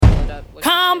what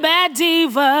Combat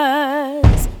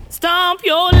Divas. Stomp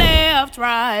your left,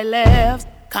 right, left.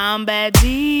 Combat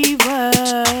Divas.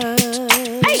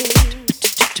 Hey.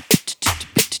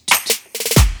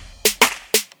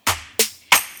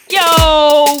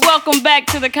 Yo, welcome back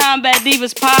to the Combat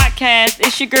Divas podcast.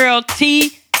 It's your girl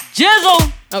T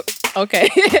Jizzle. Oh, okay.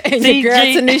 And your girl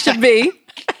Tanisha B.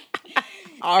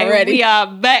 Already.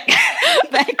 And we are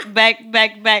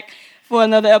back for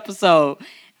another episode.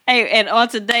 Hey, and on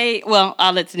today, well,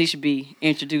 I'll let Tanisha B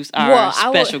introduce our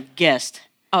special guest.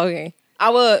 Okay. I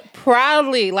would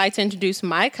proudly like to introduce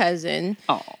my cousin,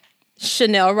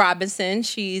 Chanel Robinson.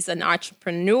 She's an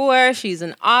entrepreneur, she's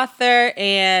an author,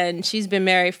 and she's been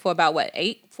married for about, about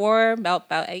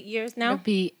 8 years now? It'll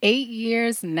be 8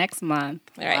 years next month.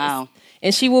 All right. Wow.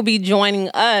 And she will be joining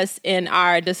us in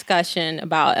our discussion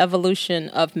about evolution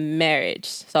of marriage.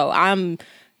 So I'm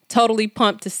totally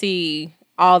pumped to see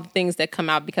all the things that come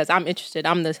out because I'm interested.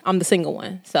 I'm the single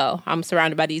one. So I'm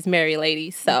surrounded by these married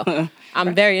ladies. So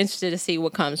I'm very interested to see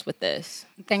what comes with this.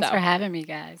 Thanks for having me,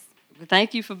 guys.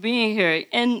 Thank you for being here.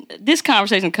 And this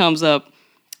conversation comes up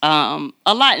a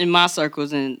lot in my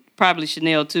circles and probably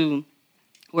Chanel too,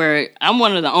 where I'm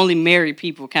one of the only married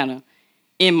people kind of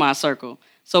in my circle.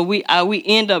 So we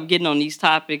end up getting on these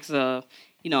topics of,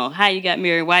 how you got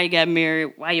married, why you got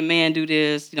married, why your man do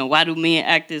this, why do men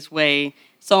act this way,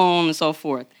 so on and so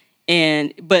forth.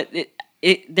 But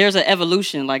there's an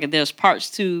evolution, like there's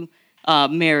parts to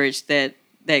marriage that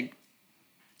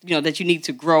you need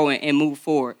to grow and move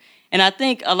forward. And I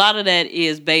think a lot of that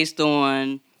is based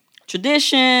on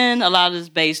tradition, a lot of it is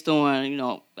based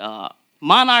on,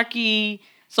 monarchy,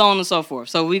 so on and so forth.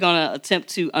 So we're going to attempt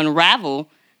to unravel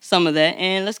some of that,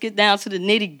 and let's get down to the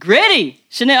nitty gritty.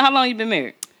 Chanel, how long you been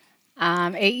married?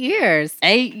 8 years.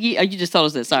 8 years. Oh, you just told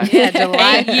us that. Sorry. Yeah,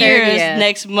 July 8 years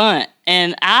next month,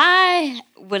 and I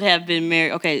would have been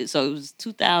married. Okay, so it was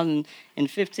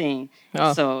 2015.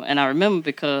 Oh. So, and I remember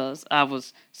because I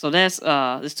was. So that's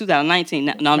it's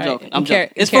 2019. No, I'm joking. I'm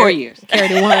joking. It's 4 years.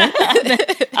 Carried one.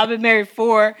 I've been married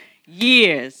 4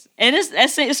 years, and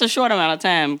it's a short amount of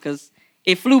time because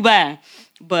it flew by.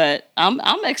 But I'm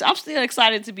still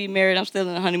excited to be married. I'm still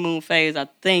in the honeymoon phase, I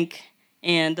think,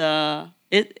 and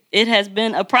it has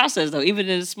been a process though. Even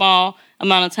in a small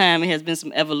amount of time, it has been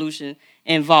some evolution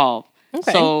involved.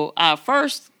 Okay. So our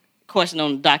first question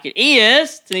on the docket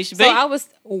is Tanisha B.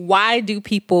 Why do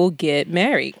people get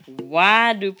married?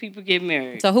 Why do people get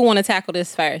married? So who want to tackle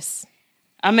this first?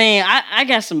 I mean, I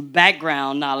got some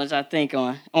background knowledge, I think,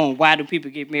 on why do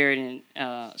people get married,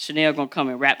 and Chanel gonna come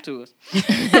and rap to us.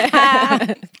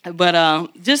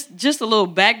 But just a little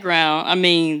background. I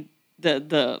mean,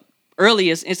 the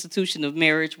earliest institution of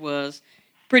marriage was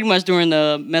pretty much during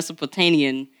the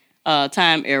Mesopotamian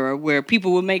time era, where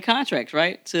people would make contracts,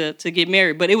 right, to get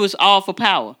married, but it was all for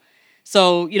power.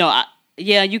 So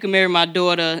you can marry my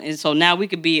daughter, and so now we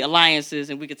could be alliances,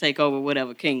 and we could take over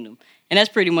whatever kingdom. And that's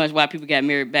pretty much why people got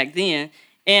married back then.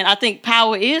 And I think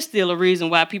power is still a reason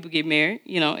why people get married.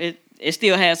 It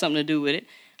still has something to do with it.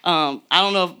 I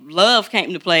don't know if love came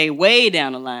into play way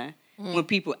down the line when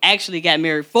people actually got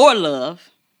married for love.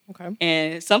 Okay.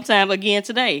 And sometimes, again,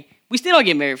 today, we still don't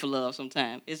get married for love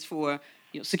sometimes. It's for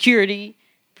security,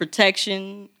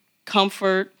 protection,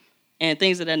 comfort, and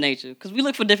things of that nature. Because we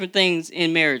look for different things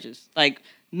in marriages. Like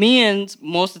men,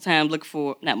 most of the time,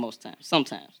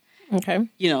 sometimes. Okay.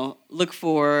 Look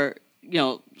for,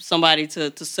 somebody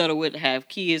to settle with, to have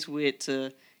kids with,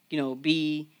 to,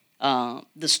 be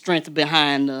the strength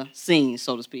behind the scenes,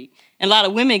 so to speak. And a lot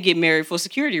of women get married for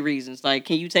security reasons. Like,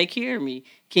 can you take care of me?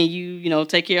 Can you,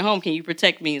 take care of home? Can you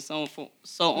protect me? And so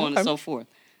on and so forth.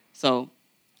 So,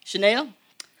 Chanel?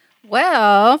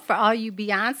 Well, for all you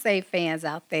Beyonce fans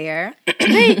out there,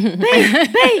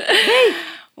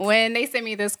 when they sent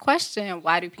me this question,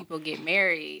 why do people get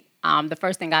married? The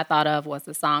first thing I thought of was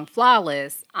the song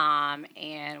Flawless.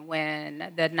 And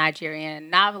when the Nigerian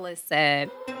novelist said,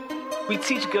 we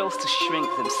teach girls to shrink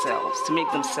themselves, to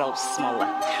make themselves smaller.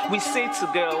 We say to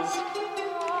girls,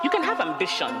 you can have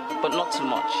ambition, but not too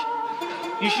much.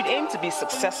 You should aim to be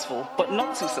successful, but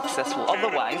not too successful.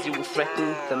 Otherwise, you will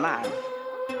threaten the man.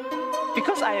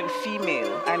 Because I am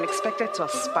female, I am expected to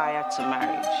aspire to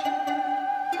marriage.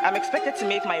 I'm expected to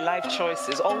make my life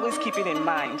choices, always keeping in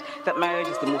mind that marriage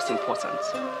is the most important.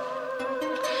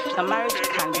 A marriage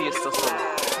can be a source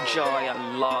of joy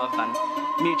and love and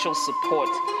mutual support.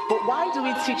 But why do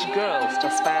we teach girls to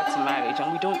aspire to marriage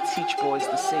and we don't teach boys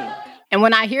the same? And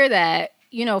when I hear that,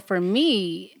 for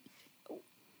me,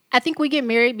 I think we get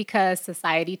married because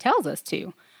society tells us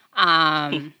to.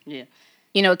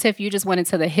 Yeah. Tiff, you just went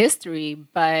into the history,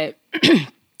 but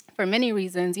for many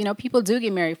reasons, people do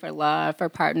get married for love, for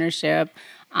partnership,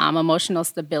 emotional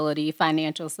stability,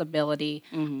 financial stability.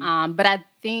 But I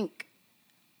think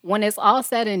when it's all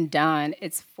said and done,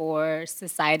 it's for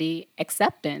society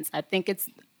acceptance. I think it's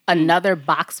another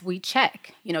box we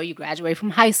check. You graduate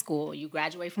from high school, you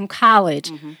graduate from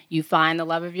college, you find the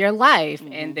love of your life,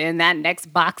 and then that next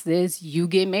box is you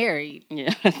get married.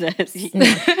 Yeah,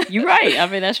 you're right. I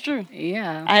mean, that's true.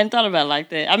 Yeah. I hadn't thought about it like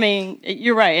that. I mean,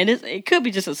 you're right. And it could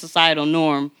be just a societal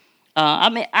norm. I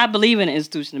mean, I believe in the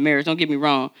institution of marriage, don't get me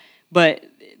wrong, but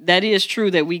that is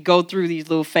true that we go through these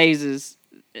little phases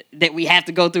that we have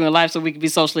to go through in life so we can be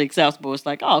socially acceptable. It's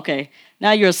like, oh, okay,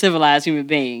 now you're a civilized human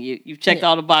being. You've checked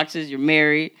all the boxes, you're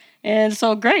married, and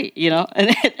so great,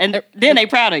 and then they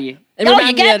proud of you. You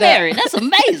got married. That's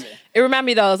amazing. It reminds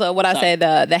me, though, of what I say,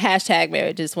 the hashtag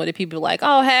marriages, when the people are like,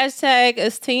 oh, hashtag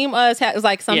esteem us. It's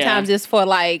like sometimes it's for for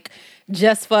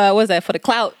the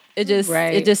clout. It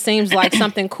just seems like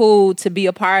something cool to be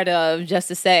a part of, just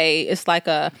to say, it's like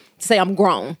to say I'm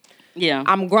grown. Yeah.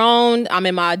 I'm grown. I'm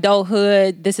in my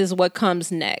adulthood. This is what comes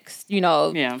next.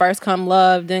 First come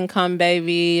love, then come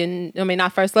baby. And I mean,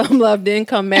 not first love, then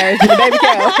come marriage and the baby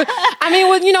girl. I mean,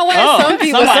 some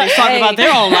people somebody's talking about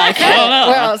their own life. I don't know.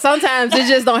 Well, sometimes it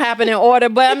just don't happen in order.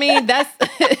 But I mean, that's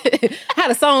how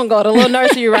the song go. The little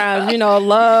nursery rhymes,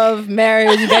 love,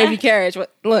 marriage, baby, carriage.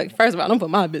 Look, first of all, don't put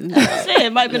my business out.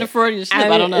 It might have been a Freudian slip.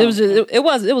 I don't know. It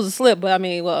was a slip, but I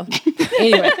mean, well,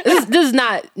 anyway, this is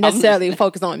not necessarily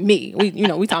focused on me. We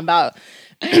talking about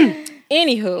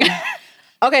anywho.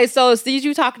 Okay, so Steve,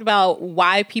 you talked about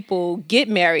why people get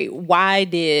married. Why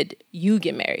did you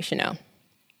get married, Chanel?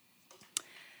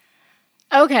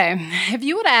 Okay, if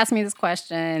you would have asked me this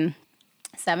question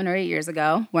 7 or 8 years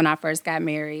ago when I first got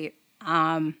married,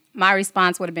 my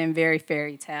response would have been very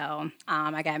fairy tale.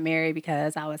 I got married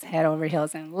because I was head over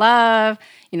heels in love.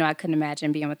 I couldn't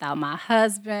imagine being without my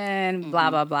husband, blah,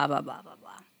 blah, blah, blah, blah, blah,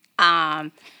 blah.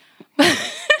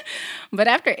 But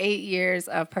after 8 years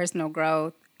of personal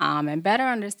growth and better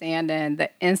understanding the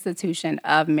institution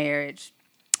of marriage,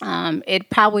 it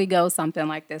probably goes something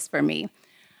like this for me.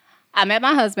 I met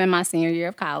my husband my senior year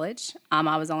of college.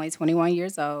 I was only 21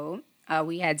 years old.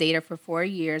 We had dated for 4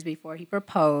 years before he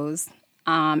proposed.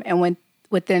 And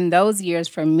within those years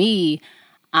for me,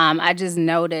 I just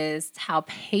noticed how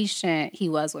patient he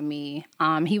was with me.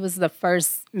 He was the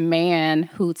first man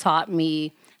who taught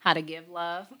me how to give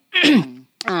love.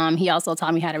 He also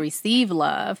taught me how to receive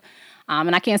love.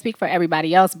 And I can't speak for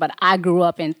everybody else, but I grew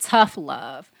up in tough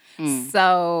love.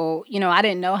 So, I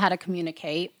didn't know how to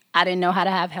communicate. I didn't know how to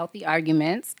have healthy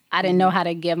arguments. I didn't know how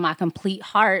to give my complete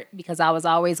heart because I was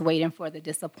always waiting for the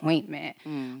disappointment.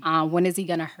 When is he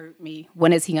going to hurt me?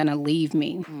 When is he going to leave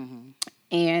me?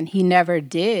 And he never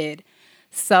did.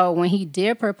 So when he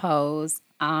did propose,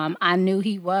 I knew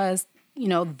he was,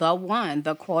 the one,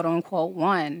 the quote unquote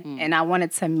one. And I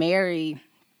wanted to marry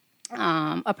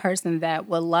a person that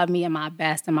would love me in my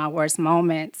best and my worst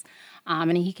moments.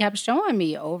 And he kept showing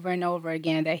me over and over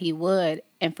again that he would.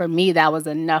 And for me, that was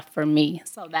enough for me.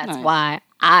 So that's why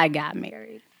I got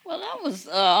married. Well, that was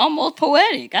almost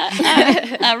poetic.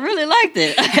 I really liked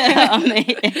it. I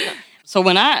mean, so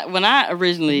when I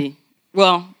originally,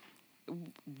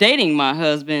 dating my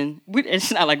husband,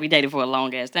 it's not like we dated for a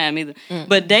long ass time either.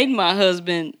 But dating my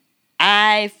husband,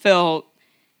 I felt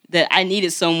that I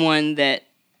needed someone that,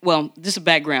 just a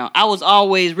background. I was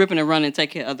always ripping and running to take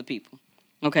care of other people.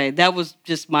 Okay, that was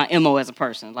just my MO as a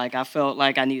person. Like, I felt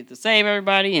like I needed to save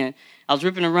everybody, and I was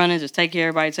ripping and running, just take care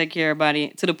of everybody,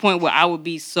 to the point where I would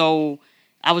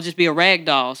just be a rag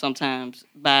doll sometimes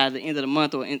by the end of the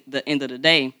month or the end of the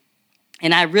day.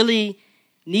 And I really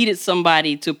needed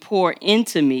somebody to pour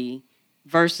into me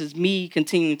versus me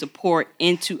continuing to pour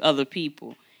into other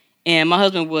people. And my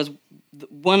husband was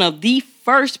one of the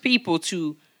first people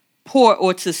to pour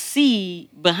or to see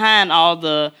behind all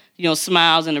the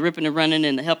smiles and the ripping and running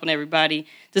and the helping everybody,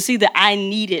 to see that I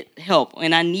needed help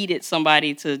and I needed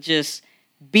somebody to just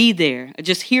be there,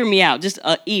 just hear me out, just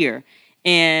an ear.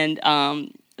 And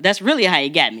that's really how he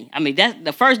got me. I mean, that's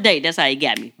the first date. That's how he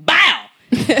got me. Bow.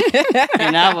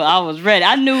 And I was ready.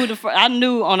 I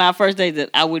knew on our first date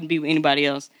that I wouldn't be with anybody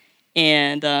else.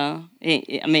 And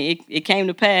it came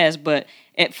to pass. But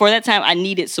for that time, I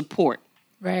needed support.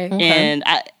 Right. Okay. And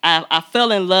I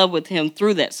fell in love with him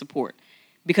through that support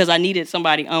because I needed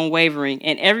somebody unwavering.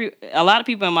 And a lot of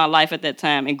people in my life at that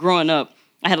time and growing up,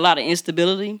 I had a lot of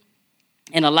instability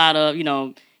and a lot of,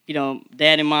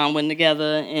 dad and mom went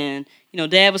together and,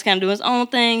 dad was kind of doing his own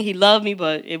thing. He loved me,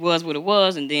 but it was what it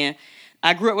was. And then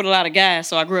I grew up with a lot of guys,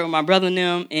 so I grew up with my brother and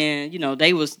them, and,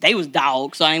 they was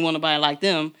dogs, so I didn't want nobody like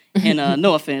them. And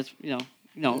no offense,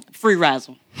 free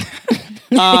razzle.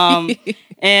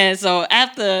 And so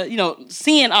after,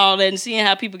 seeing all that and seeing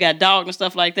how people got dogged and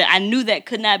stuff like that, I knew that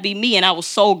could not be me, and I was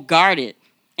so guarded.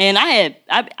 And I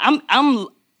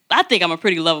think I'm a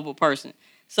pretty lovable person.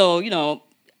 So,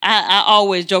 I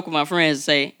always joke with my friends and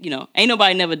say, ain't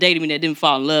nobody never dated me that didn't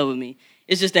fall in love with me.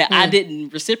 It's just that I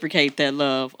didn't reciprocate that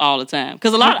love all the time.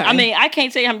 Because I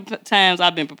can't tell you how many times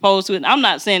I've been proposed to, and I'm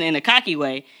not saying it in a cocky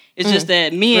way. It's just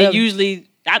that men usually...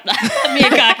 me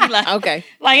and cocky, like, okay,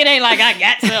 like it ain't like I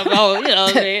got something. Oh,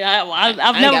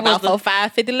 I've never got about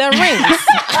 5, 50 little rings.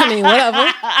 I mean,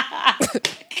 whatever.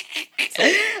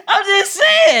 I'm just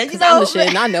saying, I'm the shit,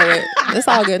 and I know it. It's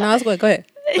all good. No, it's good. Go ahead.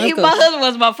 My husband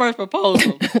was my first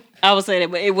proposal. I would say that,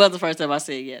 but it was the first time I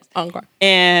said yes. Okay.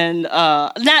 And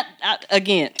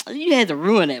again, you had to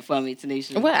ruin that for me,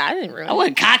 Tanisha. Well, I didn't ruin it. I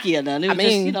wasn't cocky or nothing. It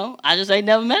was just, I just ain't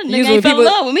never met a nigga ain't fell in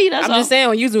love with me. That's I'm all. just saying,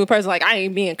 when you do a person like, I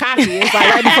ain't being cocky, it's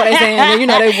like right before they saying,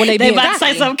 when they being about cocky. to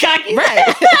say something cocky.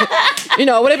 Right.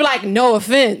 When they be like, no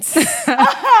offense.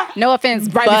 No offense,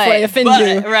 right before they offend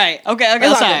you. Right. Okay,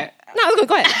 I'm sorry. No, it's good.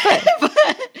 Go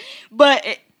ahead. But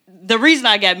the reason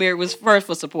I got married was first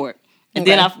for support. And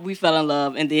then we fell in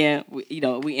love, and then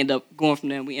we end up going from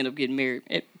there. And we end up getting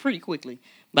married pretty quickly,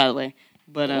 by the way.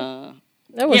 But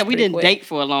we didn't date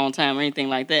for a long time or anything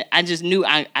like that. I just knew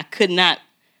I could not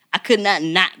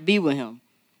be with him,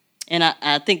 and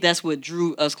I think that's what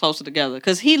drew us closer together.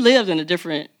 Because he lived in a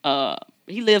different.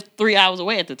 He lived 3 hours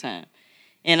away at the time,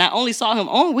 and I only saw him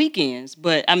on weekends.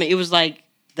 But I mean, it was like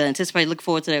the anticipated, look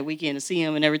forward to that weekend to see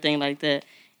him and everything like that.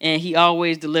 And he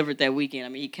always delivered that weekend. I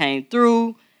mean, he came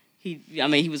through. He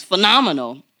was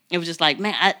phenomenal. It was just like,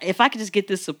 man, if I could just get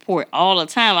this support all the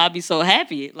time, I'd be so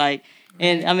happy. Like,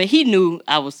 and I mean, he knew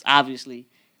I was obviously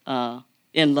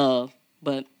in love,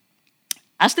 but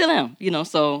I still am,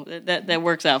 so that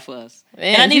works out for us.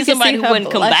 Man, and I need somebody who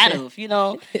wasn't combative,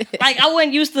 Like, I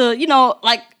wasn't used to,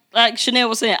 like Chanel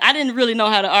was saying, I didn't really know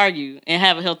how to argue and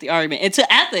have a healthy argument until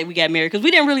after we got married, because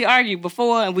we didn't really argue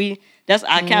before, and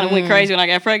I kind of went crazy when I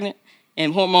got pregnant,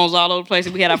 and hormones all over the place,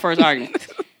 and we had our first argument.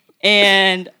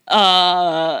 And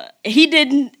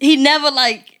he never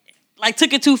like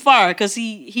took it too far, because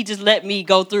he just let me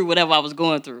go through whatever I was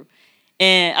going through.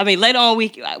 And I mean, later on we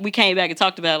came back and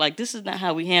talked about, like, this is not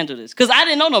how we handle this, because I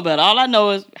didn't know no better. All I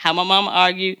know is how my mama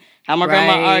argued, how my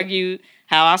grandma argued,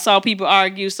 how I saw people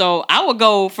argue. So I would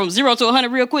go from 0 to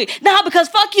 100 real quick. Nah, because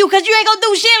fuck you, because you ain't gonna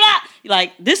do shit.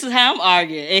 Like, this is how I'm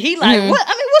arguing. And he like, what?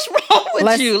 I mean, what's wrong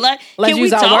with you? Like, let's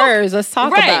use our words. Let's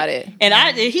talk about it.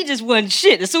 And he just wasn't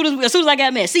shit. As soon as I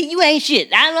got mad, see, you ain't shit.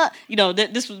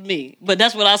 This was me. But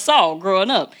that's what I saw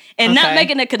growing up. And not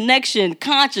making a connection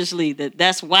consciously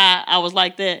that's why I was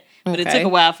like that. But it took a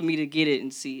while for me to get it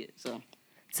and see it. So,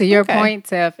 to your point,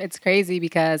 Tiff, it's crazy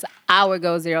because I would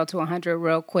go 0 to 100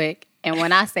 real quick. And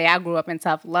when I say I grew up in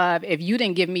tough love, if you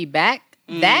didn't give me back,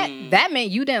 that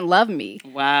meant you didn't love me.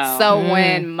 Wow. So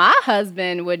when my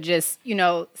husband would just,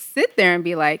 sit there and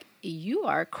be like, you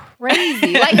are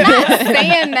crazy. Like, not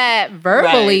saying that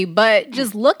verbally, but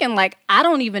just looking like, I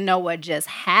don't even know what just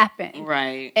happened.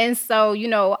 Right. And so,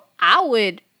 I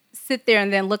would sit there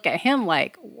and then look at him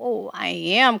like, whoa, I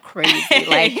am crazy.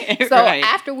 Like, so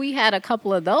after we had a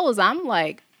couple of those, I'm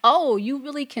like, oh, you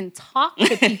really can talk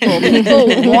to people.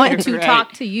 People want to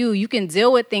talk to you. You can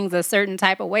deal with things a certain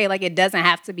type of way. Like, it doesn't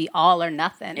have to be all or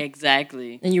nothing.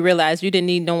 Exactly. And you realize you didn't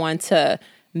need no one to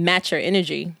match your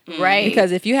energy. Right.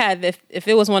 Because if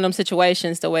it was one of them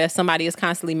situations to where somebody is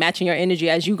constantly matching your energy,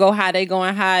 as you go high, they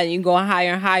going high, and you going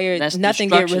higher and higher, nothing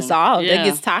gets resolved. Yeah. It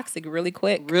gets toxic really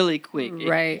quick. Really quick.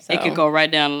 Right. It could go right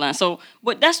down the line. So,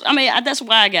 but that's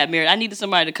why I got married. I needed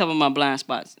somebody to cover my blind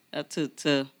spots,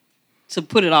 to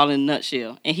put it all in a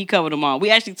nutshell. And he covered them all.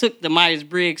 We actually took the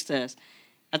Myers-Briggs test.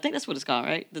 I think that's what it's called,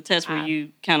 right? The test where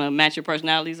you kind of match your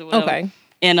personalities or whatever. Okay.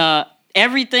 And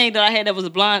everything that I had that was a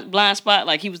blind spot,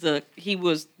 like, he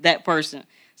was that person.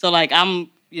 So, like, I'm,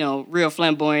 real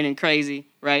flamboyant and crazy,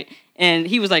 right? And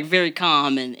he was, like, very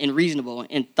calm and reasonable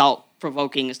and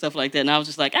thought-provoking and stuff like that. And I was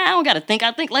just like, I don't got to think.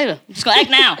 I'll think later. I'm just going to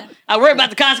act now. I worry about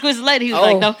the consequences later. He was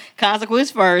like, no,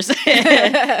 consequence first.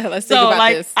 Let's think about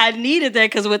this. I needed that,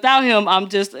 because without him, I'm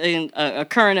just a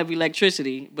current of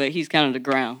electricity, but he's kind of the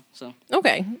ground. So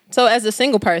okay. So as a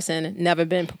single person, never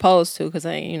been proposed to, because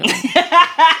I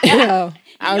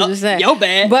was just saying. Yo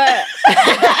bad. But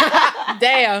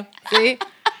damn, see?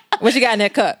 What you got in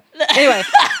that cup? Anyway,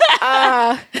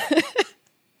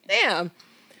 damn.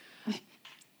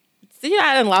 See,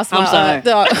 I done lost my... I'm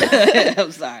sorry.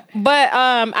 I'm sorry. But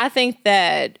I think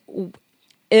that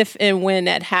if and when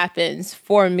that happens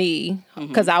for me,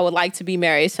 because I would like to be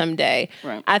married someday,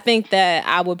 I think that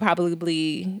I would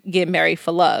probably get married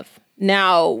for love.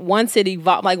 Now, once it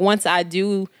evolved, like once I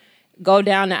do go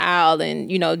down the aisle and,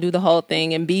 do the whole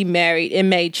thing and be married, it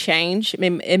may change.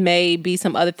 It may be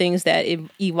some other things that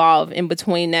evolve in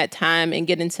between that time and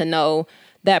getting to know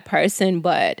that person.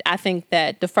 But I think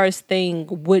that the first thing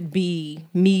would be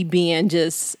me being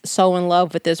just so in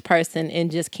love with this person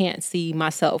and just can't see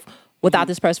myself without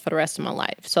this person for the rest of my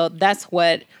life. So that's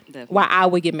why I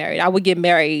would get married. I would get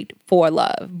married for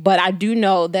love. But I do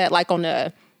know that like on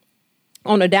the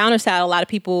downer side,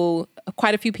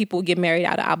 quite a few people get married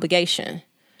out of obligation.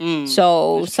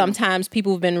 So sometimes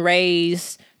people have been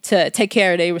raised to take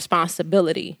care of their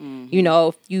responsibility.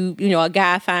 If a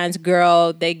guy finds a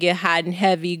girl, they get hot and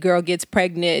heavy, girl gets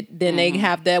pregnant, then they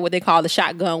have what they call the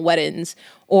shotgun weddings.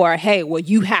 Or, hey, well,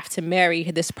 you have to marry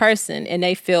this person, and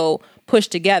they feel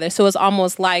pushed together. So it's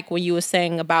almost like when you were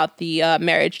saying about the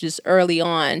marriage just early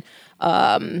on,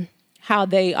 how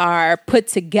they are put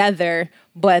together,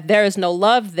 but there is no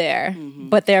love there,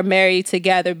 but they're married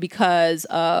together because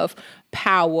of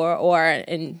power or,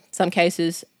 in some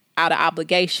cases, out of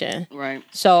obligation. Right.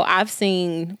 So I've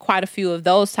seen quite a few of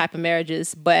those type of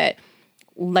marriages, but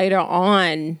later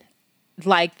on,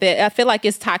 I feel like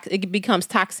it's toxic. It becomes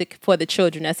toxic for the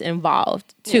children that's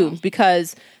involved too,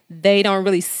 because they don't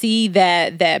really see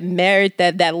that merit,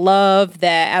 that love,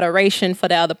 that adoration for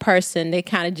the other person. They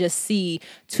kind of just see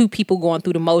two people going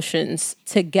through the motions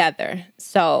together.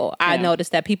 So I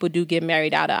noticed that people do get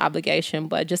married out of obligation,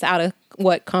 but just out of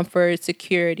comfort,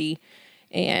 security,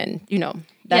 and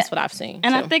that's what I've seen.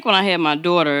 And too. I think when I had my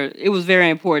daughter, it was very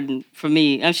important for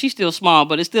me. And she's still small,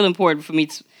 but it's still important for me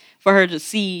for her to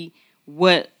see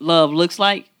what love looks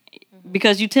like,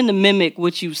 because you tend to mimic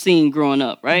what you've seen growing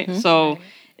up, right? So,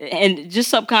 and just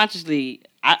subconsciously,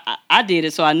 I did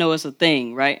it, so I know it's a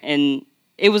thing, right? And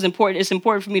it was important. It's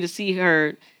important for me to see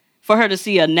for her to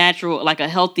see a natural, like a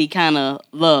healthy kind of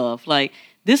love. Like,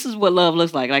 this is what love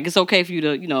looks like. Like, it's okay for you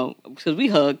to, because we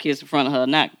hug kids in front of her,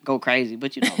 not go crazy,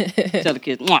 but, tell the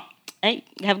kids, mwah, hey,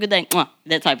 have a good day, mwah,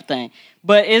 that type of thing.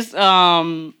 But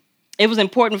it was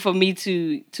important for me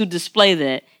to display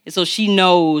that. And so she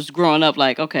knows growing up,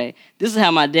 like, okay, this is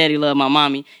how my daddy loved my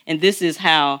mommy, and this is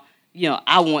how,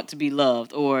 I want to be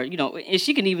loved. Or, and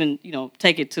she can even,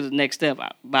 take it to the next step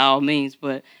by all means.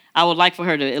 But I would like for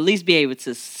her to at least be able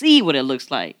to see what it looks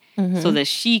like so that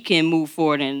she can move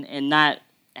forward and not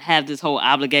have this whole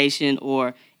obligation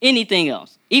or anything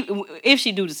else. If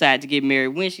she do decide to get married,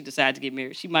 when she decides to get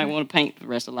married, she might want to paint the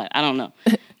rest of life. I don't know.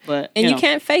 But and you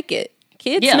can't fake it.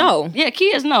 Kids know. Yeah,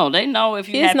 kids know. They know if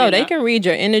you kids know. They can read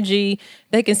your energy.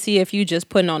 They can see if you just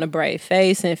putting on a brave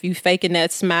face, and if you faking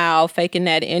that smile, faking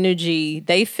that energy.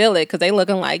 They feel it because they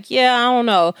looking like, I don't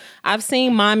know. I've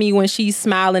seen mommy when she's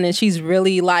smiling and she's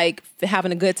really like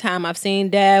having a good time. I've seen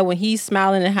dad when he's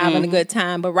smiling and having a good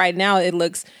time. But right now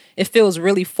it feels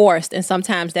really forced, and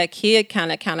sometimes that kid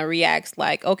kind of reacts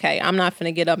like, okay, I'm not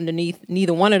finna get up underneath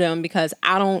neither one of them because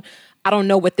I don't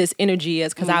know what this energy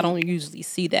is because I don't usually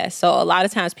see that. So a lot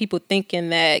of times people thinking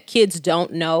that kids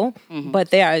don't know,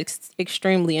 but they are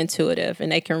extremely intuitive,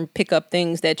 and they can pick up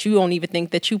things that you don't even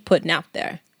think that you putting out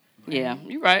there. Yeah,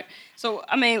 you're right. So,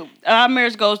 I mean, our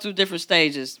marriage goes through different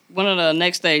stages. One of the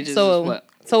next stages is what?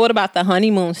 So what about the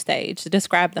honeymoon stage?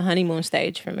 Describe the honeymoon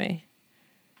stage for me.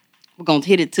 We're going to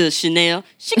hit it to Chanel.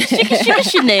 Shika,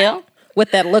 Chanel.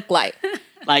 What that look like?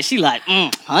 Like, she like,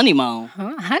 honeymoon.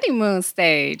 Honeymoon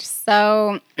stage.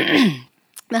 So the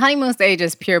honeymoon stage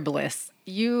is pure bliss.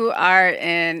 You are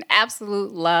in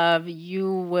absolute love.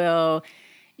 You're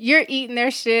eating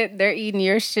their shit. They're eating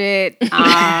your shit.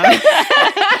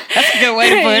 That's a good way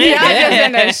to put it. Y'all just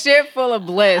in a shit full of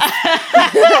bliss.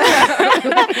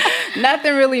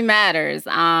 Nothing really matters.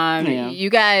 You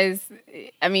guys,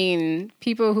 I mean,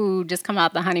 people who just come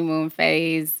out the honeymoon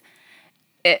phase,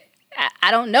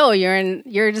 I don't know.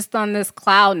 You're just on this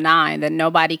cloud nine that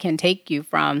nobody can take you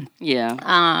from.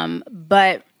 Yeah.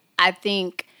 But I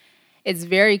think it's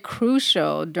very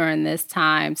crucial during this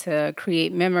time to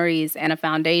create memories and a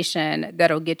foundation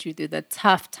that'll get you through the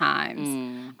tough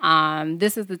times.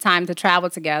 This is the time to travel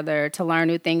together, to learn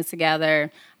new things together,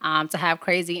 to have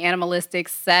crazy animalistic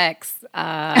sex.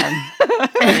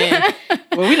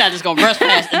 Well, we're not just going to brush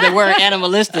past the word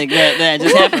animalistic that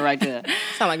just happened right there.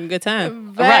 Sound like a good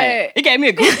time. But, right. It gave me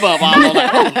a goosebump. Almost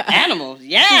like, animals.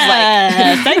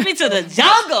 Yeah. Take me to the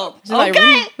jungle. She's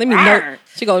okay. Let me note.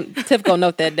 Tiff gonna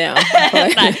note that down.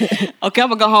 Like, okay, I'm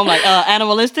going to go home like,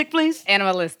 animalistic, please?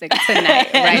 Animalistic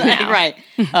tonight, right now. Right.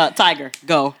 Tiger,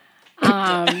 go.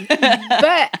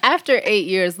 But after 8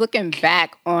 years, looking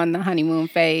back on the honeymoon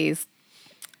phase,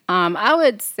 I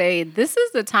would say this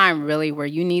is the time really where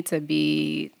you need to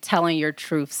be telling your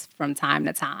truths from time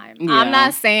to time. Yeah. I'm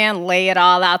not saying lay it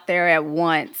all out there at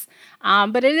once,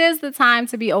 but it is the time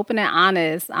to be open and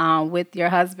honest with your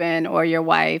husband or your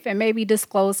wife and maybe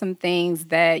disclose some things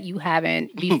that you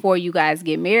haven't before you guys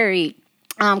get married,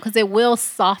 because it will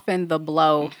soften the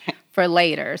blow for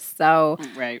later. So,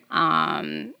 Right.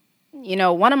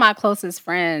 One of my closest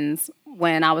friends,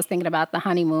 when I was thinking about the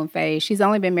honeymoon phase, she's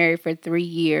only been married for 3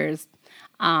 years.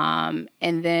 And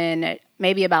then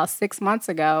maybe about 6 months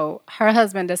ago, her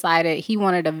husband decided he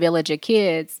wanted a village of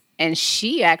kids, and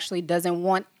she actually doesn't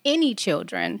want any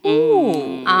children.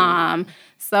 Ooh.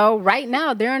 So right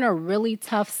now, they're in a really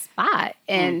tough spot.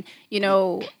 And,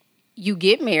 you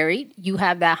get married, you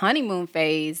have that honeymoon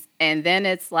phase, and then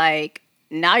it's like,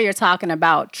 now you're talking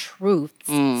about truths.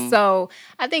 So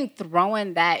I think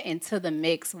throwing that into the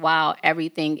mix while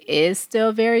everything is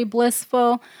still very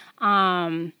blissful.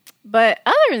 But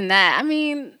other than that, I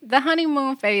mean, the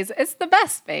honeymoon phase, it's the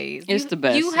best phase. It's the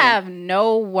best. You have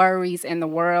no worries in the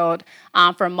world.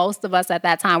 For most of us at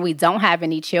that time, we don't have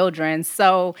any children.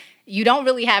 So you don't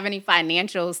really have any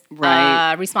financial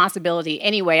responsibility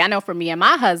anyway. I know for me and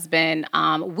my husband,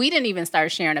 we didn't even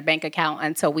start sharing a bank account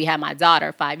until we had my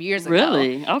daughter 5 years ago.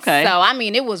 Really? Okay. So, I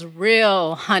mean, it was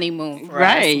real honeymoon for us.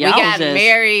 Right. We got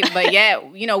married, but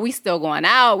yet, we still going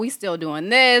out. We still doing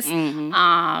this.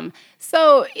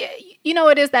 So,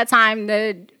 it is that time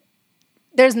that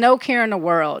there's no care in the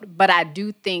world. But I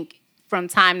do think from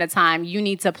time to time, you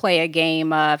need to play a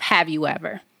game of have you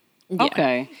ever? Yeah.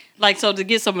 Okay. So to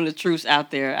get some of the truths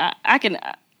out there, I can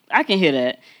hear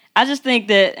that. I just think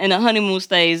that in the honeymoon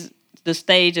the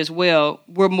stage as well,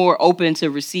 we're more open to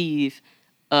receive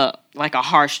a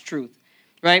harsh truth,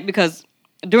 right? Because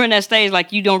during that stage,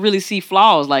 you don't really see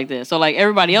flaws like this. So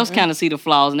everybody else kind of see the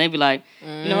flaws, and they be like,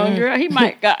 girl, he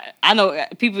might got. I know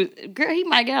people. Girl, he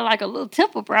might got a little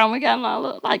temper problem. We got a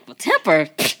little temper.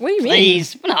 What do you mean?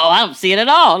 Please, no, I don't see it at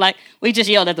all. We just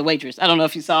yelled at the waitress. I don't know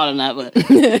if you saw it or not, but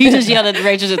he just yelled at the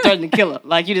waitress and threatened to kill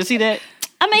her. You didn't see that?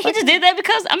 I mean, he just did that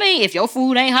because, if your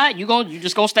food ain't hot, you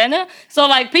just gonna stand there? So,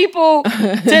 people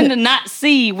tend to not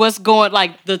see what's going,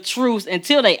 the truth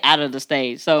until they out of the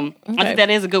stage. So, I think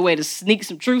that is a good way to sneak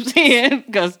some truths in.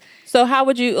 So, how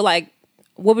would you,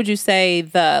 what would you say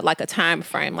a time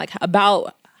frame?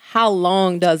 About how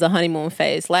long does a honeymoon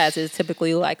phase last? Is it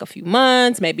typically a few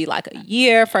months, maybe a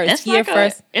year, first? It's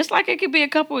it could be a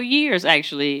couple of years,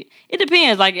 actually. It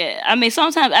depends.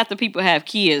 Sometimes after people have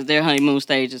kids, their honeymoon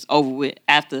stage is over with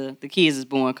after the kids is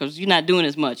born because you're not doing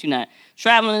as much. You're not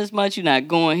traveling as much. You're not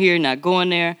going here, not going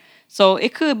there. So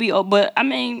it could be, but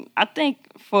I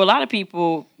think for a lot of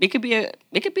people, it could be a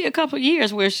couple of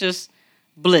years where it's just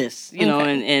bliss,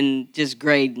 and just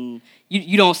great. And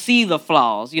you don't see the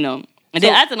flaws, And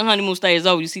then after the honeymoon stage is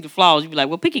over, you see the flaws. You be like,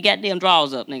 well, pick your goddamn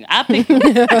drawers up, nigga. I pick them.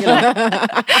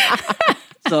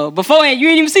 So beforehand, you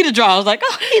didn't even see the drawers.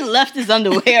 He left his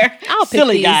underwear. I'll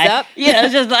Silly pick guy. these up. Yeah,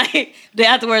 it's just then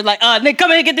afterwards, nigga,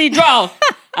 come in and get these drawers.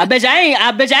 I bet you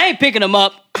I ain't picking them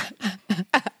up.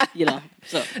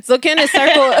 So can it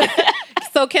circle?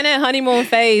 So can that honeymoon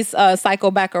phase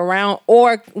cycle back around,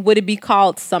 or would it be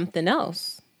called something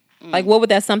else? What would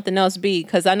that something else be?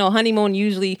 Because I know honeymoon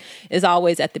usually is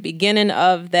always at the beginning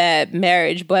of that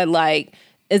marriage, but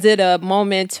is it a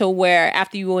moment to where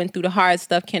after you went through the hard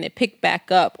stuff, can it pick back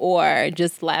up or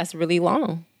just last really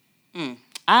long?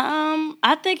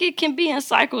 I think it can be in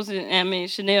cycles.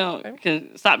 Chanel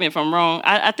can stop me if I'm wrong.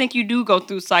 I think you do go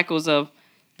through cycles of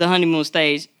the honeymoon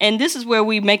stage, and this is where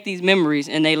we make these memories,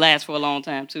 and they last for a long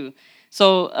time too.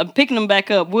 So picking them back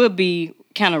up would be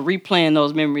kind of replaying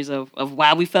those memories of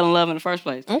why we fell in love in the first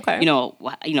place. Okay. All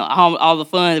the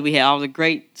fun that we had, all the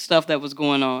great stuff that was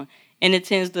going on. And it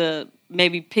tends to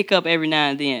maybe pick up every now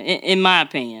and then, in my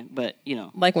opinion. But,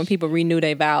 when people renew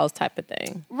their vows type of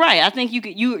thing. Right. I think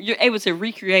you're able to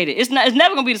recreate it. It's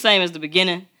never going to be the same as the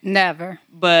beginning. Never.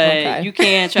 But you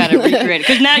can try to recreate it.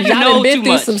 Because now you know been too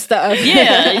through much. Some stuff.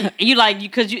 Yeah.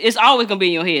 Because it's always going to be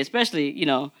in your head, especially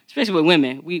with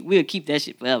women. We'll keep that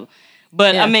shit forever.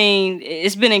 But, yeah.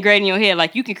 It's been ingrained in your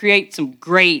head. You can create some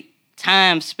great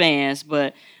time spans,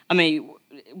 but,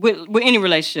 with any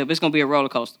relationship, it's going to be a roller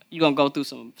coaster. You're going to go through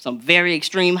some very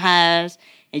extreme highs,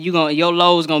 and your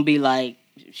lows going to be like,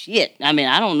 shit. I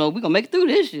don't know. We're going to make it through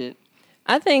this shit.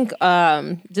 I think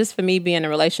just for me being in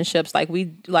relationships,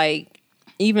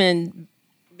 even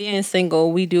being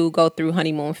single, we do go through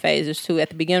honeymoon phases too. At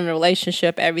the beginning of the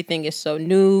relationship, everything is so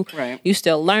new. Right. You're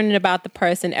still learning about the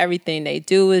person. Everything they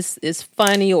do is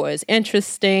funny or is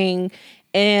interesting.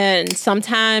 And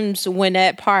sometimes when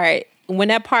that part, when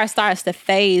that part starts to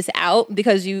phase out,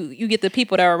 because you get the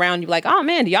people that are around you like, oh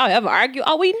man, do y'all ever argue?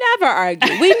 Oh, we never argue.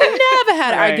 We never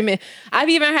had an argument. I've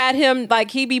even had him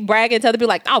like he be bragging to other people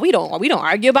like, oh, we don't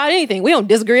argue about anything. We don't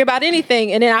disagree about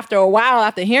anything. And then after a while,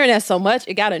 after hearing that so much,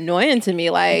 it got annoying to me.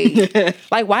 Like,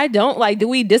 why do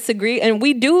we disagree? And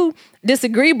we do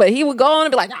disagree, but he would go on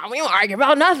and be like, we don't argue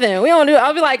about nothing. We don't do.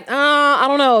 I'll be like, I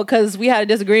don't know, because we had a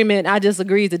disagreement. I just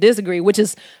agreed to disagree, which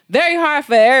is very hard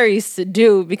for Aries to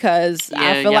do because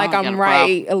I feel like I'm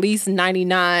right at least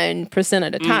 99%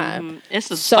 of the time.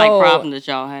 It's a slight problem that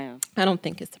y'all have. I don't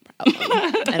think it's a problem.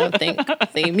 I don't think,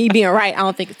 me being right, I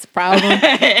don't think it's a problem.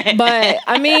 But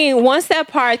I mean, once that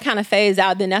part kind of fades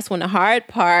out, then that's when the hard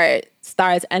part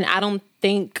starts. And I don't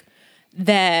think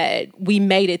that we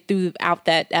made it through out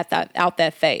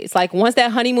that phase. Like once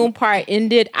that honeymoon part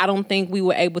ended, I don't think we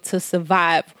were able to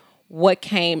survive what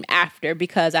came after,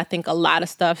 because I think a lot of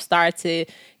stuff started to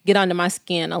get under my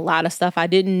skin. A lot of stuff I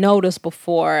didn't notice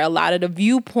before. A lot of the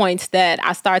viewpoints that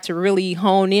I start to really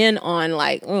hone in on,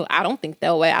 like, oh, I don't think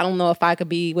that way. I don't know if I could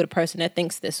be with a person that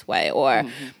thinks this way, or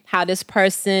how this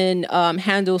person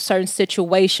handles certain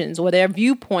situations, or their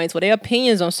viewpoints, or their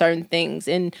opinions on certain things,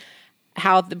 and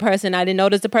how the person, I didn't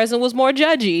notice the person was more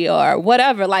judgy or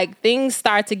whatever. Like things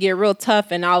start to get real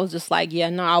tough, and I was just like, yeah,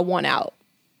 no, I want out.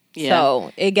 Yeah.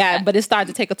 So but it started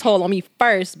to take a toll on me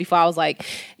first before I was like,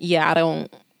 yeah, I don't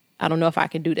know if I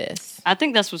can do this. I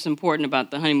think that's what's important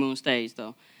about the honeymoon stage,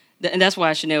 though. And that's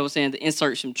why Chanel was saying to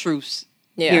insert some truths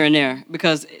here and there,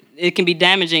 because it can be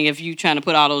damaging if you trying to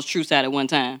put all those truths out at one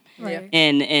time, right.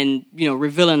 and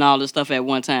revealing all this stuff at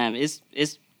one time.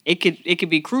 It could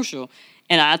be crucial.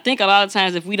 And I think a lot of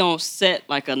times if we don't set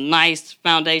like a nice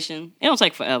foundation, it don't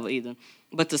take forever either.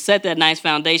 But to set that nice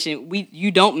foundation,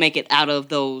 you don't make it out of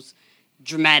those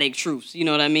dramatic truths. You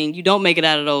know what I mean? You don't make it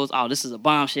out of those, oh, this is a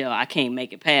bombshell, I can't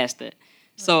make it past it.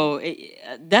 So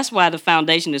that's why the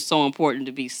foundation is so important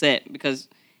to be set, because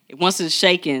once it's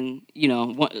shaken,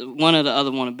 one or the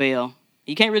other want to bail.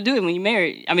 You can't really do it when you're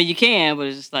married. I mean, you can, but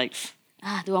it's just like,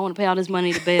 do I want to pay all this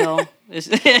money to bail?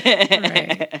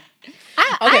 Right.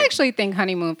 I actually think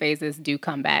honeymoon phases do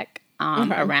come back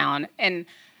around. And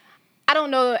I don't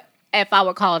know if I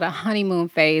would call it a honeymoon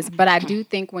phase, but I do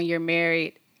think when you're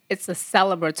married, it's a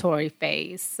celebratory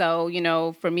phase.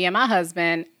 So, for me and my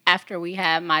husband, after we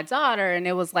had my daughter, and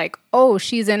it was like, oh,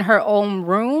 she's in her own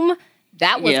room,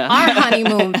 that was our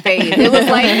honeymoon phase. It was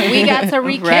like we got to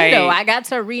rekindle. Right. I got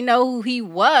to re-know who he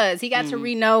was. He got to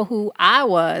re-know who I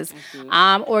was.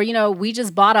 Or, we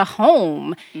just bought a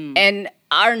home. And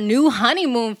our new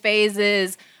honeymoon phase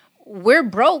is we're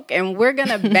broke and we're going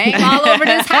to bang all over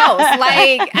this house.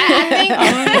 Like,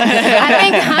 I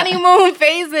think honeymoon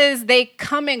phases, they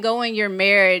come and go in your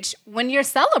marriage when you're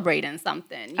celebrating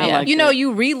something.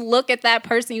 You re-look at that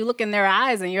person, you look in their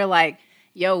eyes, and you're like,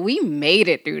 yo, we made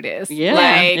it through this.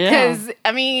 Yeah. Because,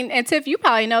 and Tiff, you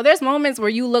probably know there's moments where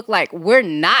you look like we're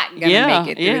not going to make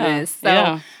it through this.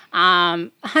 So,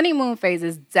 honeymoon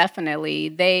phases, definitely,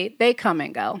 they come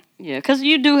and go. Yeah, because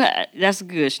you do, that's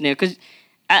good, Chanel,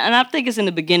 and I think it's in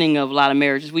the beginning of a lot of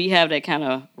marriages, we have that kind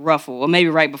of ruffle, or maybe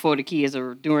right before the kids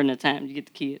or during the time you get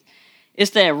the kids.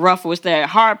 It's that ruffle, it's that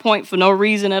hard point for no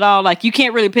reason at all. Like, you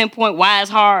can't really pinpoint why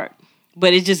it's hard,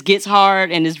 but it just gets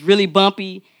hard and it's really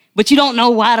bumpy. But you don't know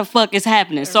why the fuck it's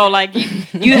happening. So, like,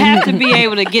 you have to be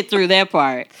able to get through that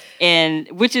part, and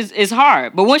which is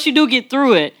hard. But once you do get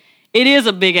through it, it is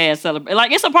a big-ass celebration.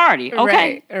 Like, it's a party,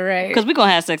 okay? Right. Because we're going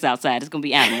to have sex outside. It's going to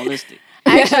be animalistic.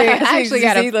 I actually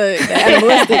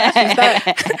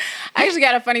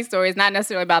got a funny story. It's not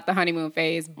necessarily about the honeymoon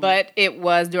phase, but it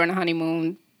was during the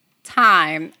honeymoon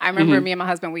time. I remember me and my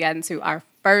husband, we got into our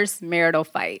first marital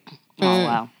fight. Oh,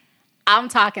 wow. I'm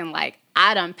talking like,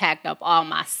 I done packed up all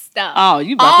my stuff. Oh,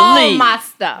 you about to leave. All my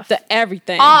stuff.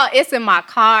 Everything. Oh, it's in my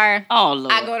car. Oh,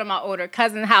 Lord. I go to my older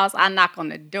cousin's house. I knock on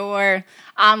the door.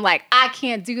 I'm like, I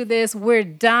can't do this. We're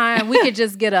done. We could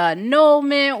just get an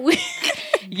annulment.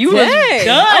 You was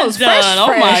done. Fresh.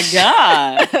 Oh, my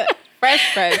God.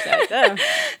 fresh.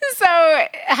 So,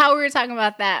 how we were talking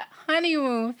about that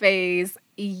honeymoon phase,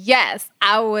 yes,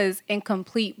 I was in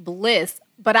complete bliss.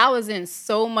 But I was in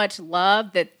so much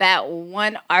love that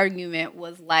one argument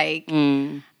was like,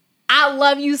 I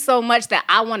love you so much that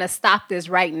I want to stop this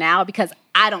right now because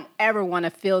I don't ever want to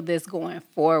feel this going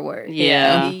forward.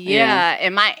 Yeah. Yeah.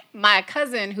 And my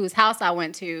cousin, whose house I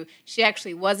went to, she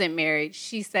actually wasn't married.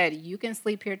 She said, you can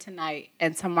sleep here tonight,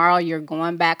 and tomorrow you're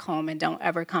going back home and don't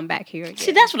ever come back here again.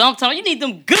 See, that's what I'm talking. You need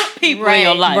them good people in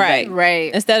your life.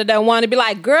 Right. Instead of that one to be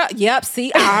like, girl, yep,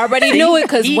 see, I already knew it,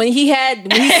 because when he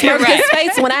smirked his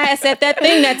face when I had said that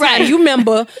thing that time, you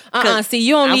remember, see,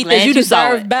 you don't need this, you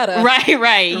deserve better.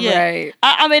 Right, yeah. Right.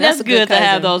 I mean, that's a good to cousin.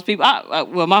 have those people.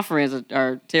 Well, my friends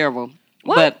are terrible.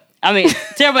 What? But, I mean,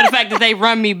 terrible in the fact that they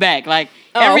run me back. Like,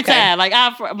 every time. Like,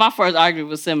 my first argument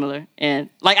was similar. And,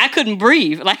 like, I couldn't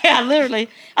breathe. Like, I literally,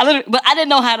 but I didn't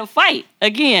know how to fight.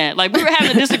 Again, like, we were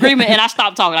having a disagreement, and I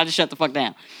stopped talking. I just shut the fuck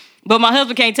down. But my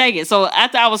husband can't take it. So,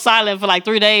 after I was silent for, like,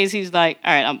 3 days, he's like,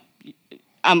 all right,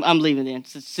 I'm leaving then,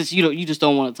 since you just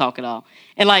don't want to talk at all.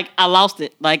 And, like, I lost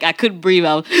it. Like, I couldn't breathe.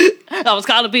 I was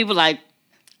calling people, like,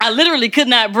 I literally could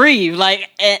not breathe. Like,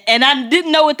 and I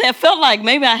didn't know what that felt like.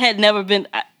 Maybe I had never been,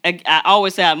 I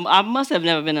always say I must have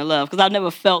never been in love, because I've never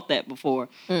felt that before.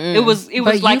 It was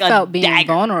but like you felt a being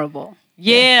dagger. vulnerable.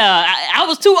 Yeah, I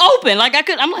was too open. Like,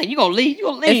 I'm like, you gonna leave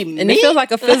me? And it feels like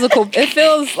a physical. It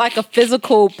feels like a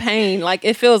physical pain. Like,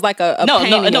 it feels like a No,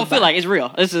 pain. it don't feel like it's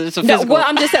real. It's a physical. No, well,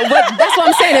 I'm just saying. That's what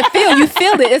I'm saying. You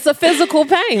feel it. It's a physical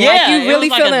pain. Yeah, like, you it really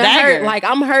was like a feeling dagger. hurt. Like,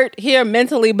 I'm hurt here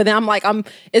mentally, but then I'm like,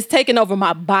 it's taking over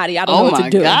my body. I don't know what to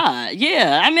do. Oh my God!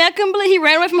 Yeah, I mean, I couldn't believe he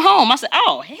ran away from home. I said,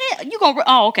 "Oh hell, you gonna?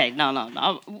 Oh, okay, no.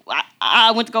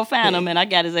 I went to go find him, and I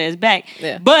got his ass back.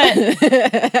 Yeah. But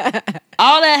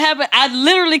all that happened. I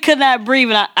literally could not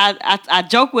breathe, and I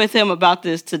joked with him about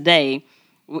this today,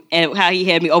 and how he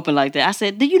had me open like that. I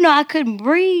said, "Do you know I couldn't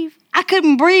breathe? I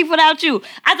couldn't breathe without you.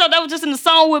 I thought that was just in the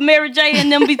song with Mary J.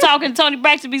 and them be talking. Tony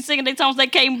Braxton be singing. They songs they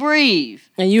can't breathe.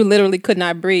 And you literally could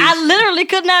not breathe. I literally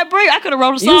could not breathe. I could have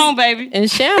wrote a song, baby. In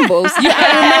shambles.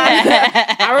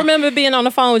 I remember being on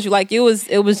the phone with you. Like, it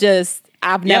was just,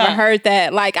 I've never heard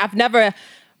that. Like, I've never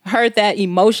heard that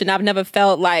emotion. I've never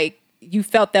felt like you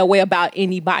felt that way about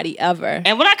anybody ever.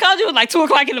 And when I called you, it was like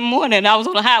 2:00 in the morning, and I was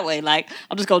on the highway. Like,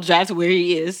 I'm just gonna drive to where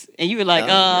he is, and you were like,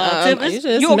 "Tim, you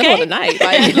okay?" Middle of the night.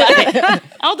 Like, I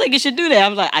don't think you should do that. I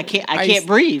was like, I can't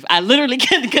breathe. I literally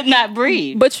could not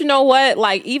breathe. But you know what?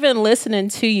 Like, even listening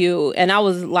to you, and I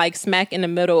was like smack in the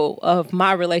middle of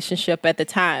my relationship at the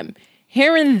time,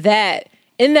 hearing that.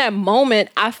 In that moment,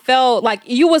 I felt like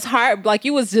you was hard, like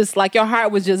you was just like your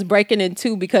heart was just breaking in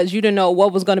two, because you didn't know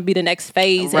what was going to be the next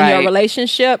phase in your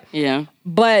relationship. Yeah.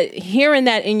 But hearing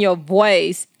that in your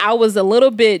voice, I was a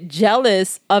little bit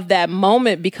jealous of that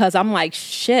moment, because I'm like,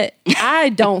 shit, I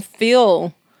don't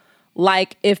feel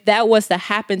like if that was to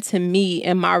happen to me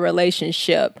in my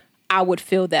relationship, I would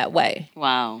feel that way.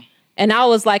 Wow. And I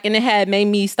was like, and it had made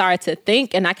me start to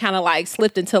think, and I kind of like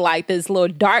slipped into like this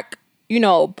little dark,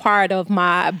 part of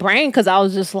my brain, because I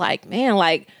was just like, man,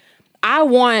 like, I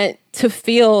want to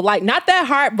feel like, not that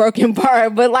heartbroken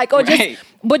part, but like,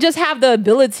 just have the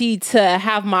ability to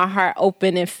have my heart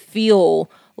open and feel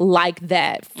like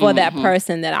that for that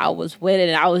person that I was with.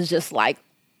 And I was just like,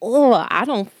 oh, I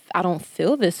don't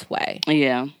feel this way.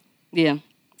 Yeah. Yeah.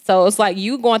 So it's like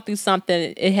you going through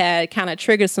something, it had kind of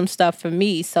triggered some stuff for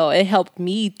me. So it helped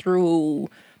me through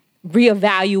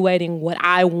reevaluating what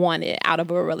I wanted out of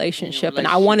a relationship. And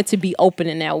I wanted to be open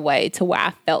in that way to where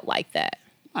I felt like that.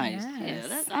 Nice. Yes.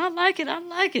 Yeah, I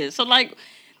like it. So, like,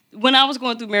 when I was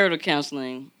going through marital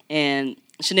counseling, and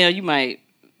Chanel, you might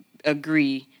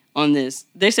agree on this.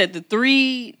 They said the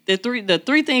three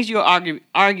things you'll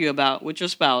argue about with your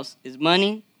spouse is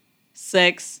money,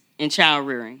 sex, and child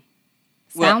rearing.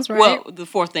 Sounds right. Well, the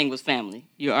fourth thing was family.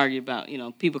 You argue about,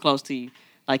 people close to you,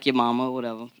 like your mama or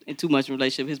whatever, and too much in a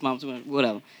relationship, his mom's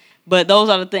whatever. But those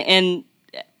are the things, and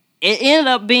it ended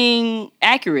up being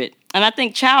accurate. And I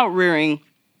think child rearing,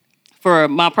 for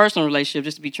my personal relationship,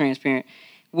 just to be transparent,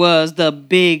 was the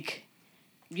big,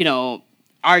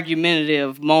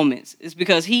 argumentative moments. It's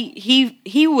because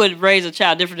he would raise a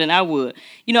child different than I would.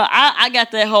 I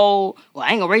got that whole, well,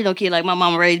 I ain't gonna raise no kid like my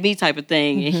mama raised me type of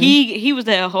thing. Mm-hmm. And he was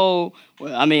that whole,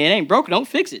 well, I mean, it ain't broken, don't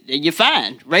fix it. You're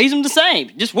fine. Raise them the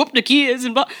same. Just whoop the kids.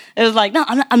 And it was like, no,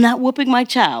 I'm not whooping my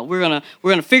child. We're gonna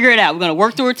figure it out. We're gonna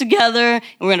work through it together, and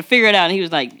we're gonna figure it out. And he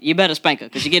was like, you better spank her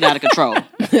because you're getting out of control,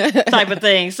 type of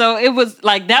thing. So it was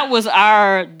like, that was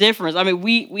our difference. I mean,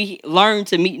 we learned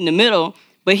to meet in the middle.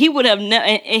 But he would have never,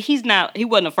 and he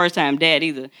wasn't a first-time dad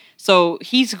either. So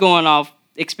he's going off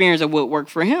experience of what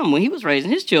worked for him when he was raising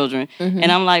his children. Mm-hmm.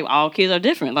 And I'm like, all kids are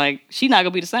different. Like, she's not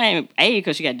going to be the same,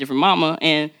 because she got a different mama.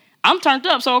 And I'm turned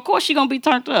up, so of course she's going to be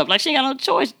turned up. Like, she ain't got no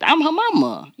choice. I'm her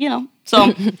mama,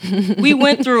 So we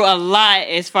went through a lot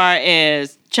as far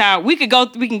as child. We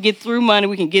can get through money.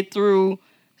 We can get through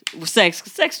sex,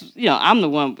 I'm the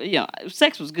one,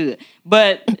 sex was good,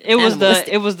 but it was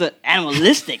the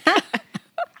animalistic.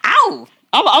 Ow!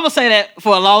 I'm gonna say that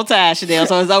for a long time, Chanel,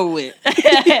 so it's over with.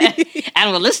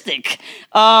 Animalistic.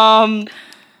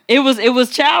 It was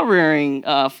child rearing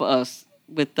for us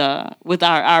with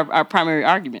our primary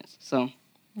arguments. So,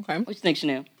 Okay. What you think,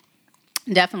 Chanel?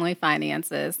 Definitely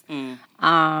finances. How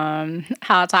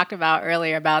I talked about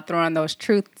earlier about throwing those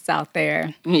truths out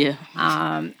there. Yeah.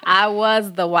 I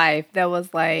was the wife that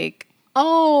was like,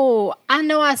 oh, I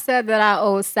know I said that I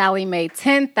owe Sally Mae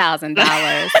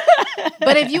 $10,000.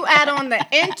 But if you add on the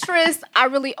interest, I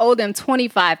really owe them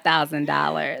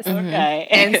 $25,000. Okay.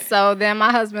 And so then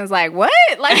my husband's like, what?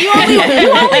 Like, you only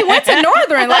went to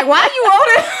Northern. Like, why you owe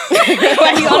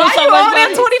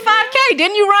them 25K?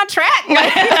 Didn't you run track?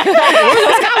 Like,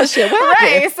 Scholarship.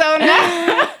 right. So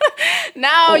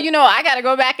now, I got to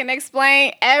go back and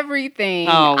explain everything.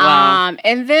 Oh, wow.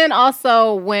 And then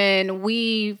also when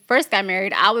we first got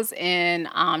married, I was in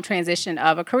transition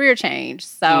of a career change.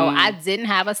 So I didn't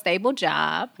have a stable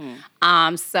job.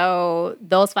 So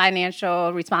those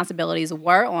financial responsibilities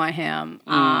were on him.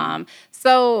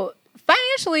 So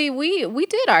financially, we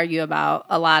did argue about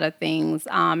a lot of things.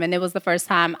 And it was the first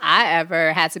time I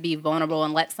ever had to be vulnerable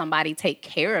and let somebody take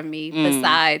care of me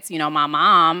besides, my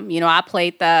mom. I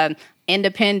played the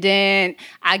independent,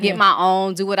 I get my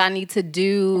own, do what I need to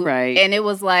do. Right. And it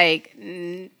was like,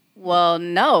 well,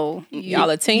 no. Y'all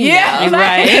a team. Yeah, y'all.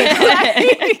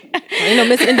 Right. Ain't no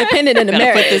Miss Independent in the Gotta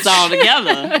marriage. put this all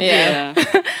together. Yeah.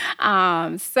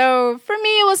 So for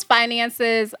me, it was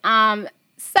finances.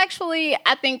 Sexually,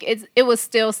 I think it was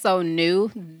still so new.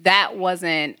 That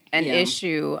wasn't an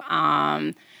issue.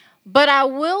 But I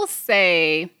will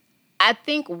say, I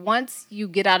think once you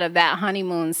get out of that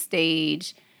honeymoon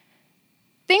stage,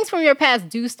 things from your past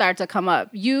do start to come up.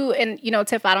 You and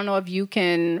Tiff, I don't know if you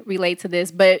can relate to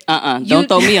this, but don't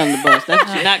throw me on the bus. That's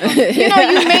what you're not gonna do.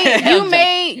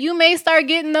 You may start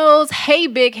getting those "Hey,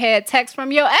 big head" texts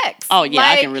from your ex. Oh yeah,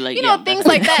 I can relate. Things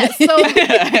like that. So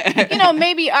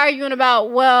maybe arguing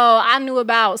about, well, I knew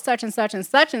about such and such and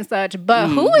such and such, but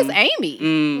who is Amy?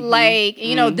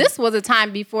 This was a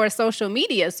time before social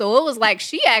media, so it was like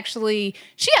she had to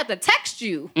text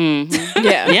you.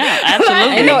 Yeah,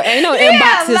 absolutely. Ain't no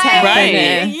inbox is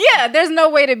happening. Yeah, there's no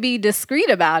way to be discreet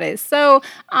about it. So,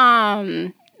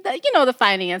 the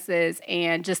finances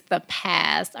and just the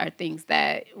past are things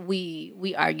that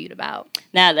we argued about.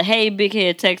 Now, the "Hey, big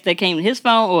head" text that came to his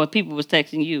phone, or people was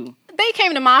texting you? They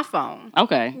came to my phone.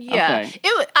 Okay. Yeah. Okay.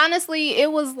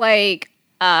 It was like,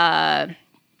 and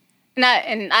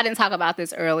I didn't talk about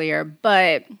this earlier,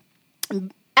 but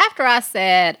after I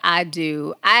said I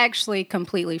do, I actually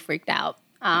completely freaked out.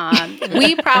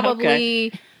 We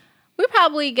probably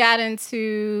got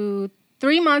into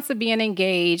 3 months of being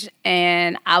engaged,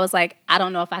 and I was like, I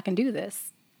don't know if I can do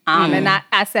this. And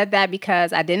I said that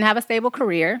because I didn't have a stable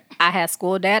career. I had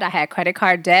school debt. I had credit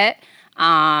card debt.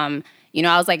 I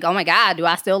was like, oh my God, do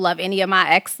I still love any of my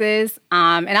exes?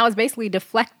 And I was basically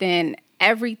deflecting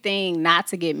everything not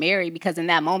to get married because in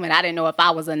that moment, I didn't know if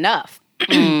I was enough.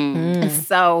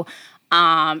 So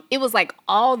it was like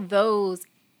all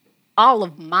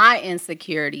of my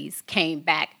insecurities came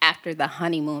back after the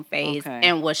honeymoon phase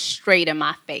and was straight in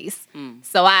my face.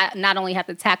 So I not only have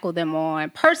to tackle them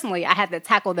on personally, I had to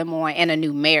tackle them on in a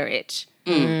new marriage.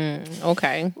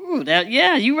 Okay. Ooh,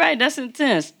 you're right. That's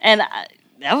intense. And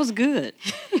that was good.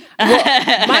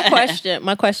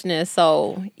 My question is,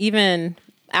 so even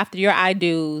after your I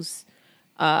do's,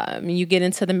 you get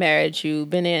into the marriage,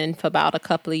 you've been in for about a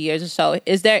couple of years or so.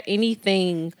 Is there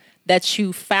anything that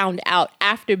you found out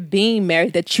after being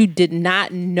married that you did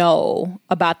not know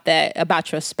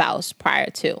about your spouse prior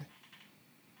to?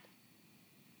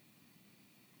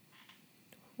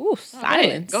 Ooh,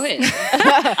 silence. Go ahead.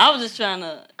 I was just trying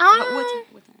to.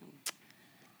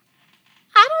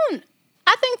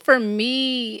 I think for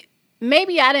me,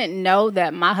 maybe I didn't know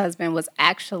that my husband was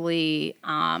actually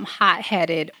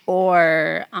hot-headed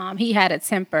or he had a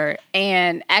temper.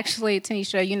 And actually,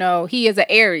 Tanisha, he is an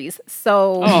Aries.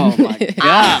 So, oh my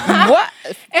God, what?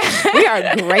 We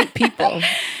are great people.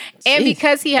 And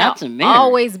because he had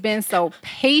always been so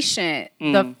patient,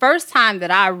 the first time that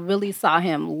I really saw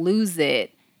him lose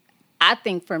it, I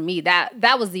think for me,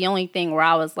 that was the only thing where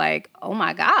I was like, oh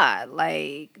my God,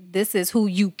 like, this is who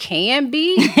you can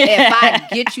be if I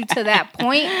get you to that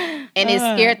point, and it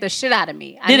scared the shit out of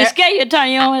me. Did it scare you to turn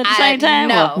you on at the same time?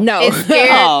 No. It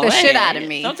scared the shit out of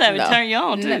me. Sometimes it turn you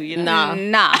on too, you know?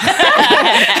 Nah.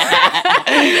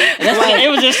 It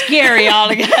was just scary all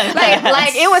together.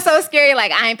 Like it was so scary,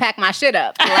 like I ain't packed my shit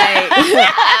up. Like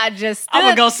I just I'm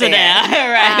gonna go sit down.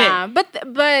 Right.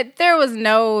 But there was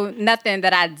nothing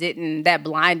that I didn't that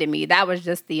blinded me. That was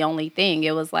just the only thing.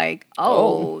 It was like,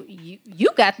 you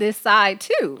got this side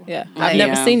too. Yeah. I've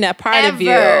never seen that part of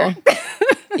you.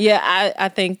 Yeah, I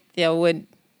think when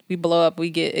we blow up,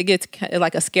 it gets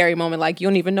like a scary moment. Like you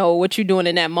don't even know what you're doing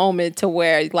in that moment to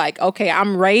where like, okay,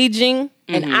 I'm raging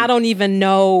and I don't even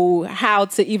know how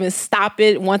to even stop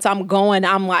it. Once I'm going,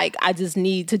 I'm like, I just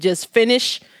need to just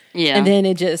finish. Yeah. And then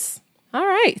it just, all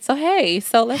right. So, hey,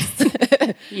 so let's.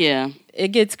 Yeah. It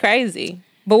gets crazy.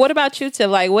 But what about you, Tiff?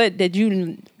 Like, what did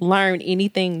you learn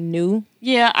anything new?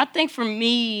 Yeah, I think for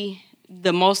me,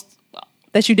 the most.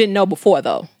 That you didn't know before,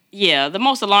 though. Yeah, the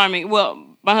most alarming. Well,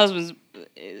 my husband's,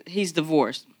 he's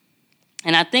divorced.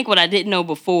 And I think what I didn't know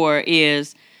before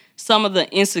is some of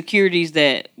the insecurities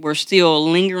that were still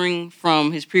lingering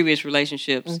from his previous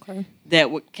relationships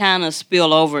that would kind of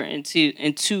spill over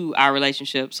into our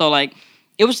relationship. So, like,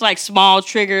 it was like small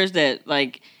triggers that,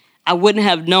 like, I wouldn't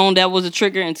have known that was a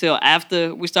trigger until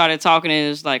after we started talking, and it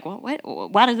was like, well,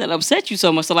 why does that upset you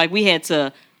so much? So, like, we had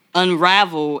to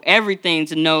unravel everything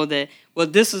to know that, well,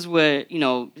 this is what, you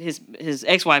know, his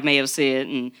ex-wife may have said,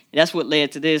 and that's what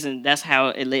led to this, and that's how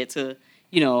it led to,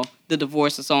 you know, the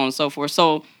divorce and so on and so forth.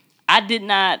 So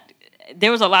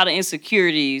there was a lot of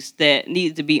insecurities that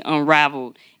needed to be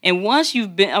unraveled. And once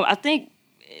you've been, I think,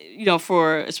 you know,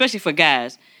 especially for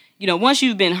guys, you know, once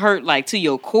you've been hurt, like, to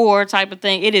your core type of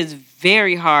thing, it is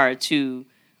very hard to,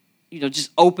 you know,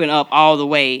 just open up all the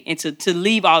way and to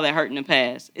leave all that hurt in the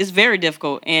past. It's very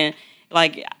difficult. And,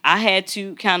 like, I had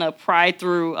to kind of pry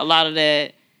through a lot of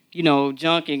that, you know,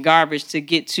 junk and garbage to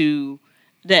get to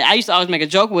that. I used to always make a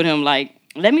joke with him, like,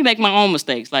 let me make my own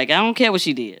mistakes. Like, I don't care what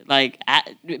she did. Like,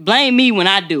 blame me when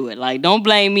I do it. Like, don't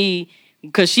blame me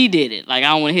because she did it. Like, I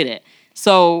don't want to hear that.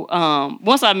 So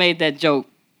once I made that joke,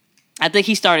 I think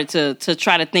he started to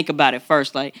try to think about it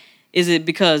first. Like, is it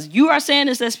because you are saying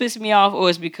this that's pissing me off, or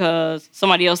is it because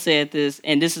somebody else said this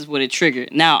and this is what it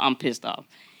triggered? Now I'm pissed off.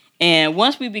 And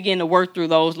once we begin to work through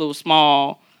those little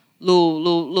small,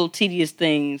 little tedious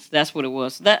things, that's what it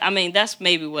was. That's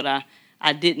maybe what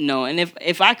I didn't know. And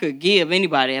if I could give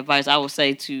anybody advice, I would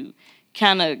say to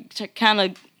kind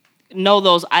of know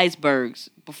those icebergs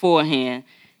beforehand,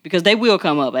 because they will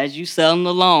come up. As you sailing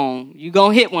along, you're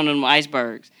going to hit one of them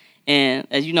icebergs. And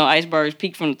as you know, icebergs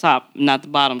peak from the top, not the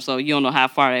bottom, so you don't know how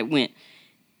far that went.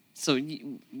 So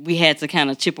we had to kind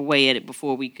of chip away at it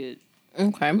before we could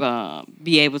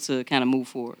be able to kind of move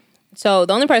forward. So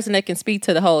the only person that can speak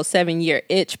to the whole 7-year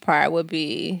itch part would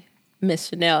be Miss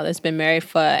Chanel, that's been married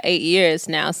for 8 years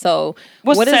now. So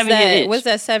what's that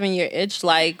 7-year itch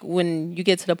like when you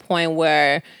get to the point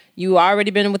where you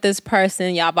already been with this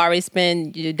person, y'all have already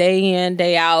spent your day in,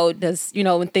 day out, does, you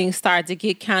know, when things start to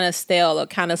get kind of stale or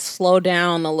kind of slow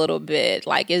down a little bit,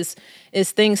 like is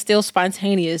things still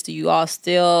spontaneous? Do you all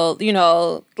still, you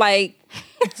know, like,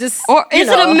 just, or is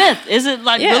it a myth? Is it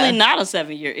like really not a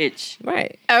 7-year itch?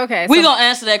 Right. Okay. We're going to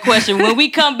answer that question when we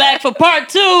come back for part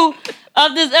 2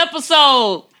 of this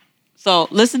episode. So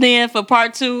listen in for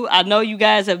part 2. I know you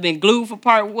guys have been glued for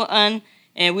part 1,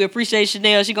 and we appreciate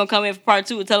Chanel. She's going to come in for part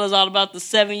 2 and tell us all about the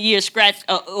 7-year scratch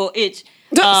or itch.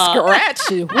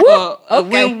 Scratch you.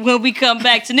 Okay. When we come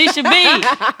back. Tanisha B,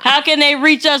 how can they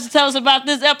reach us to tell us about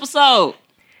this episode?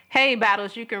 Hey,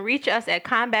 Battles, you can reach us at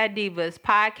Combat Divas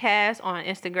Podcast on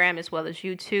Instagram as well as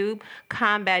YouTube.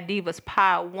 Combat Divas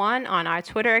Pod 1 on our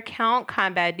Twitter account.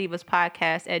 Combat Divas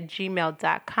Podcast at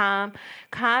gmail.com.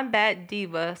 Combat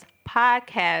Divas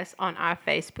Podcast on our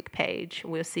Facebook page.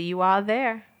 We'll see you all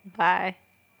there. Bye.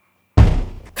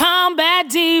 Combat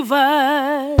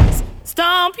Divas.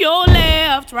 Stomp your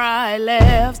left, right,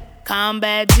 left.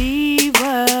 Combat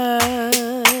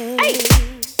Divas.